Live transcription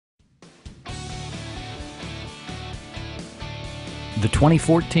the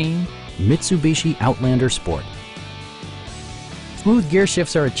 2014 Mitsubishi Outlander Sport. Smooth gear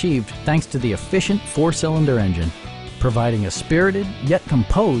shifts are achieved thanks to the efficient 4-cylinder engine, providing a spirited yet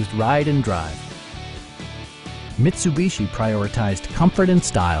composed ride and drive. Mitsubishi prioritized comfort and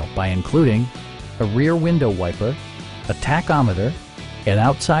style by including a rear window wiper, a tachometer, an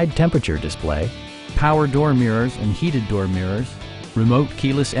outside temperature display, power door mirrors and heated door mirrors, remote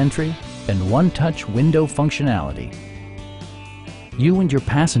keyless entry, and one-touch window functionality. You and your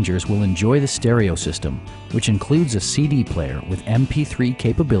passengers will enjoy the stereo system, which includes a CD player with MP3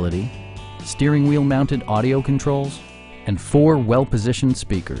 capability, steering wheel mounted audio controls, and 4 well-positioned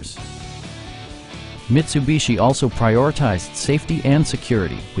speakers. Mitsubishi also prioritized safety and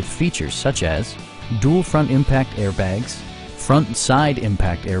security with features such as dual front impact airbags, front and side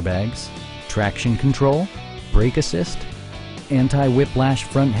impact airbags, traction control, brake assist, anti-whiplash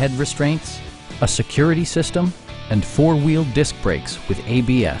front head restraints, a security system, and 4-wheel disc brakes with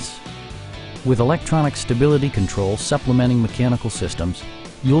ABS. With electronic stability control supplementing mechanical systems,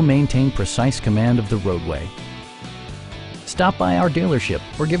 you'll maintain precise command of the roadway. Stop by our dealership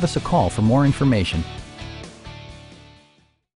or give us a call for more information.